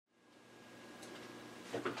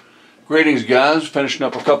Greetings guys, finishing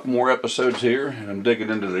up a couple more episodes here, and I'm digging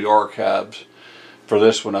into the archives for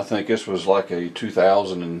this one. I think this was like a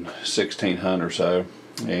 2016 hunt or so,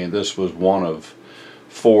 and this was one of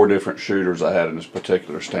 4 different shooters I had in this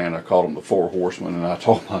particular stand. I called them the 4 horsemen, and I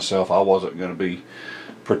told myself I wasn't going to be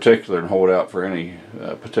particular and hold out for any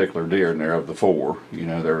particular deer in there of the 4. You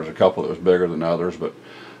know, there was a couple that was bigger than others, but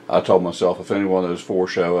I told myself if any one of those 4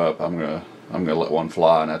 show up, I'm gonna let one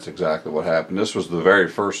fly, and that's exactly what happened. This was the very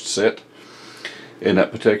first sit in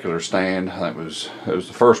that particular stand. I think it was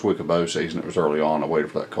the first week of bow season. It was early on. I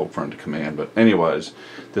waited for that cold front to come in, but anyways,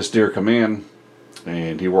 this deer come in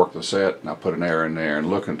and he worked the set, and I put an arrow in there, and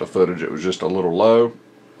looking at the footage, it was just a little low.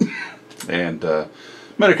 And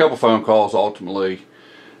made a couple phone calls. Ultimately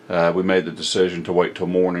we made the decision to wait till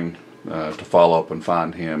morning to follow up and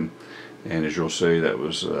find him, and as you'll see, that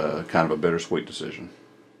was kind of a bittersweet decision.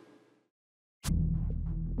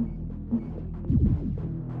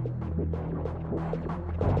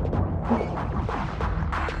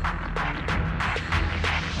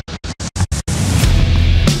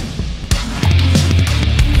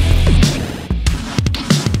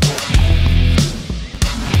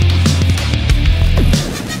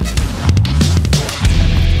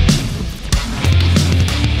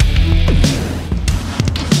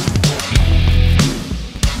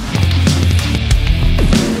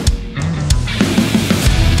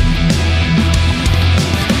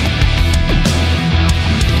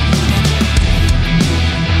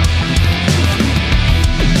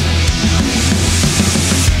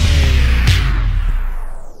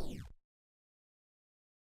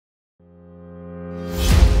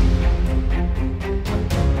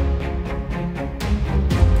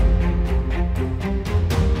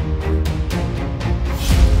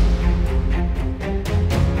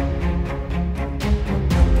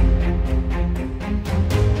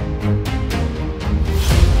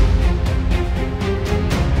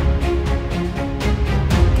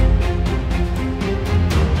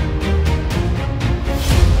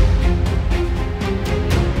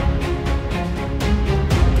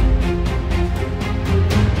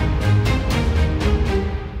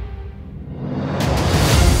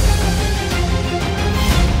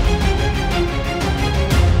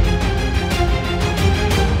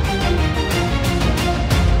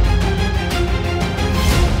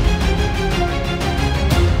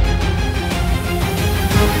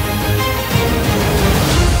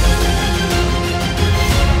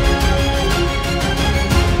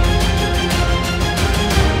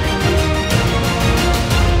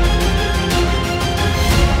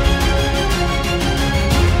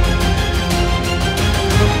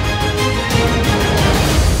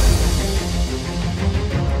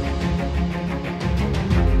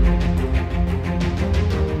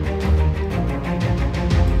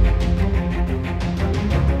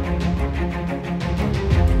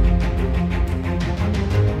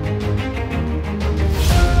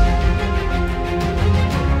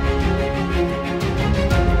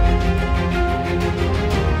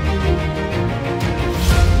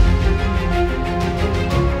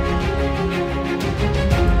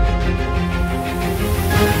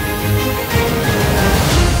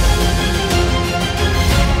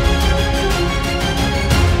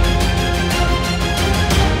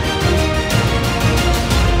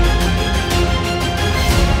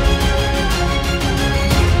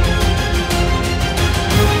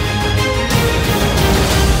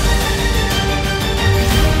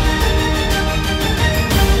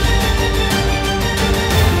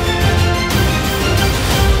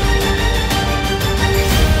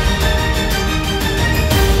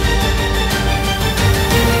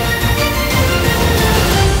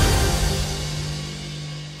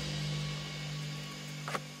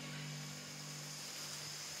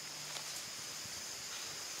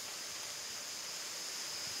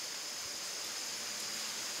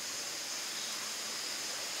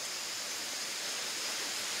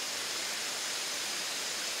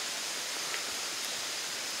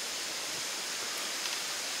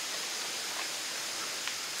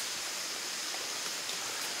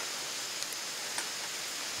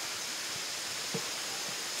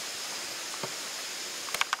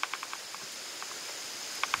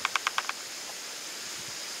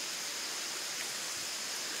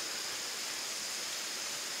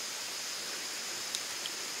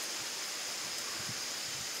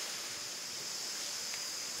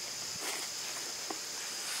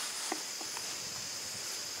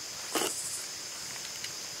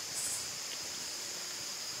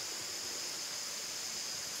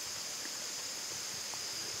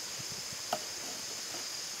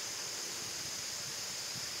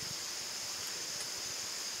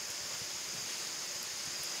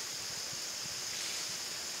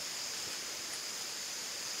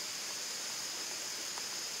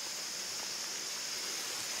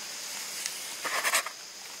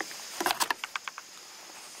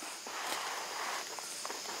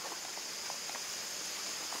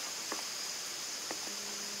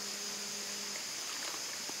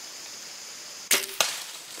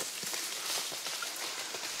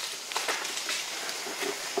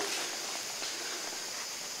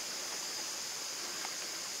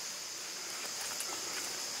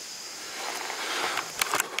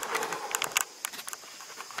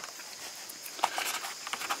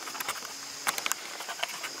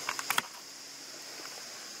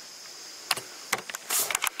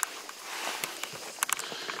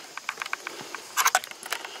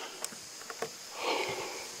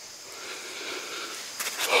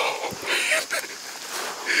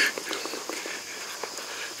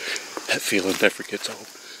 feeling never gets old.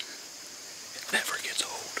 It never gets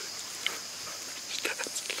old.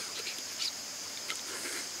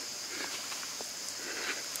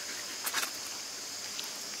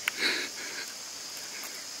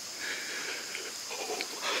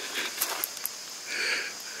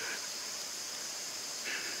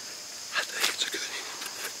 I think it's a good hit.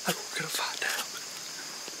 I think we're gonna find out.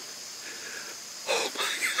 Oh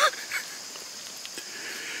my God.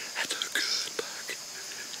 That's a good buck.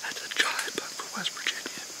 That's a giant buck for West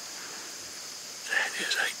Virginia. That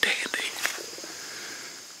is a dandy.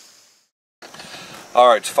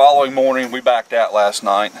 Alright, it's following morning. We backed out last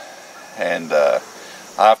night, and I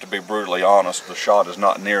have to be brutally honest, the shot is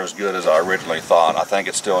not near as good as I originally thought. I think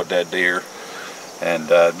it's still a dead deer, and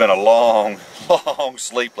it's been a long, long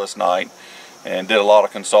sleepless night, and did a lot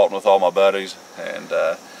of consulting with all my buddies, and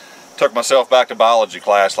took myself back to biology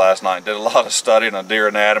class last night. Did a lot of studying on deer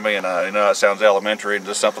anatomy, and I know it sounds elementary and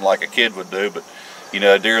just something like a kid would do, but you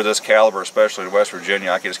know, a deer of this caliber, especially in West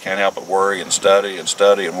Virginia, I just can't help but worry and study and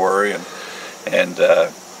study and worry, and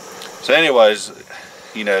so anyways,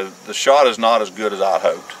 you know, the shot is not as good as I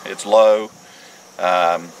hoped. It's low.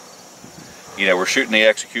 You know, we're shooting the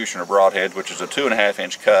Executioner broadhead, which is a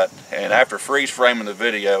 2.5-inch cut, and after freeze framing the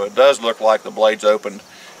video, it does look like the blade's opened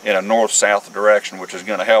in a north-south direction, which is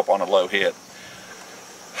going to help on a low hit.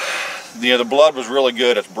 You know, the blood was really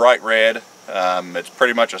good. It's bright red. It's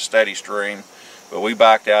pretty much a steady stream, but we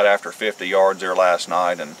backed out after 50 yards there last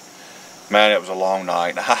night, and man, it was a long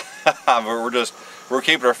night. We're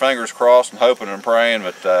keeping our fingers crossed and hoping and praying,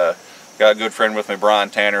 but got a good friend with me, Brian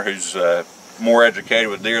Tanner, who's more educated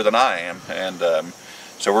with deer than I am, and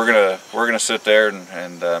so we're gonna sit there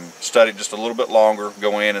and study just a little bit longer,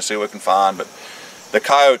 go in and see what we can find. But the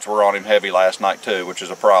coyotes were on him heavy last night too, which is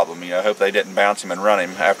a problem. You know, I hope they didn't bounce him and run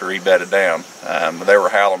him after he bedded down. They were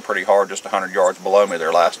howling pretty hard just 100 yards below me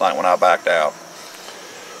there last night when I backed out.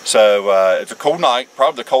 So it's a cool night,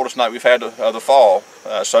 probably the coldest night we've had of the fall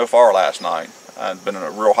so far last night. It's been a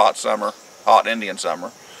real hot summer, hot Indian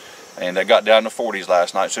summer, and it got down to 40s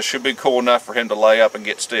last night, so it should be cool enough for him to lay up and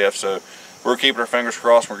get stiff. So we're keeping our fingers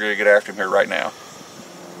crossed, and we're going to get after him here right now.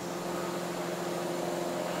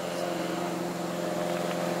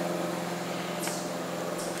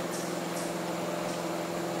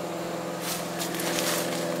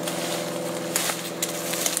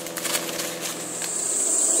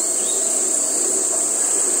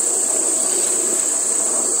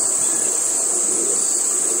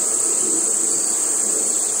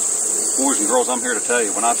 Boys and girls, I'm here to tell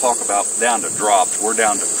you, when I talk about down to drops, we're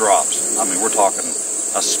down to drops. I mean, we're talking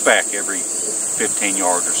a speck every 15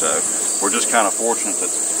 yards or so. We're just kind of fortunate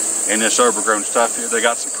that in this overgrown stuff here, they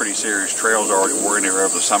got some pretty serious trails already working here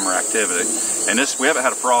over the summer activity. And we haven't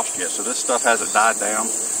had a frost yet, so this stuff hasn't died down.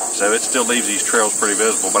 So it still leaves these trails pretty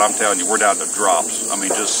visible, but I'm telling you, we're down to drops. I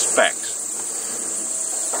mean, just specks.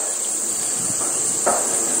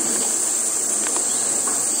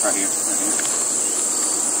 Right here, right here.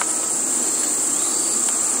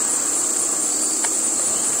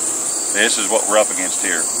 This is what we're up against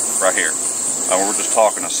here, right here. We're just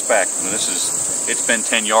talking a speck. And it's been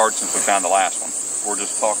 10 yards since we found the last one. We're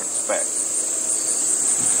just talking a speck.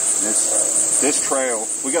 This trail,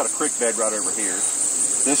 we got a creek bed right over here.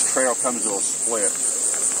 This trail comes to a split.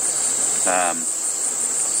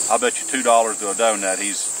 I'll bet you $2 to a donut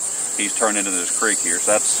he's turned into this creek here.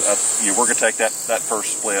 So that's you know, we're gonna take that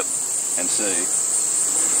first split and see.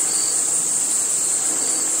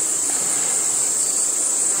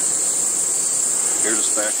 Here's a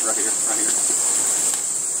speck right here, right here.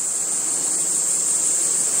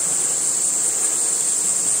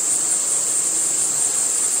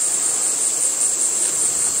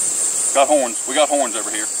 Got horns. We got horns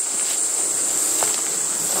over here.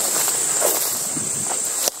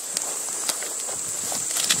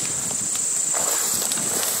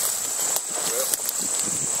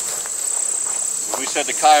 Well, when we said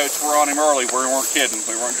the coyotes were on him early, we weren't kidding.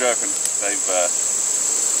 We weren't joking.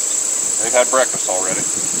 They've had breakfast already.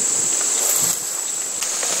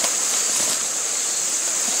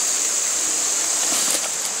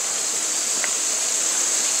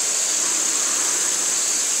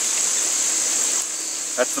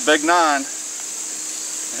 That's the big 9.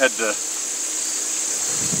 Had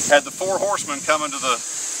the 4 horsemen coming to the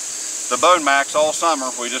Bone Max all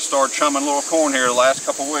summer. We just started chumming a little corn here the last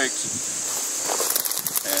couple weeks,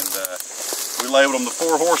 and we labeled them the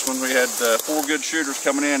 4 horsemen. We had 4 good shooters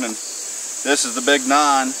coming in, and this is the big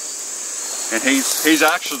 9, and he's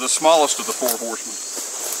actually the smallest of the 4 horsemen.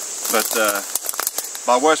 But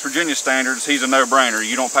by West Virginia standards, he's a no-brainer.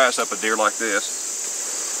 You don't pass up a deer like this.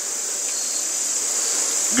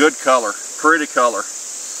 Good color, pretty color.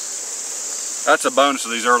 That's a bonus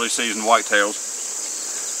of these early season whitetails.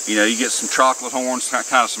 You know, you get some chocolate horns,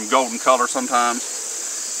 kind of some golden color sometimes.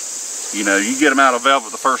 You know, you get them out of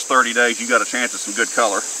velvet the first 30 days, you got a chance at some good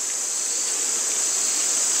color.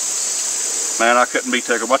 Man, I couldn't be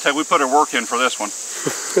tickled. I tell you, we put our work in for this one.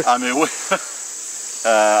 I mean,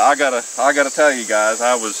 I gotta tell you guys,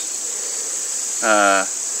 I was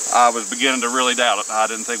beginning to really doubt it. I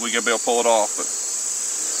didn't think we could be able to pull it off, but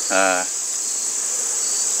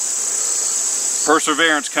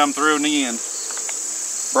perseverance come through in the end.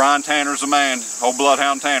 Brian Tanner's the man, old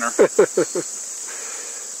Bloodhound Tanner.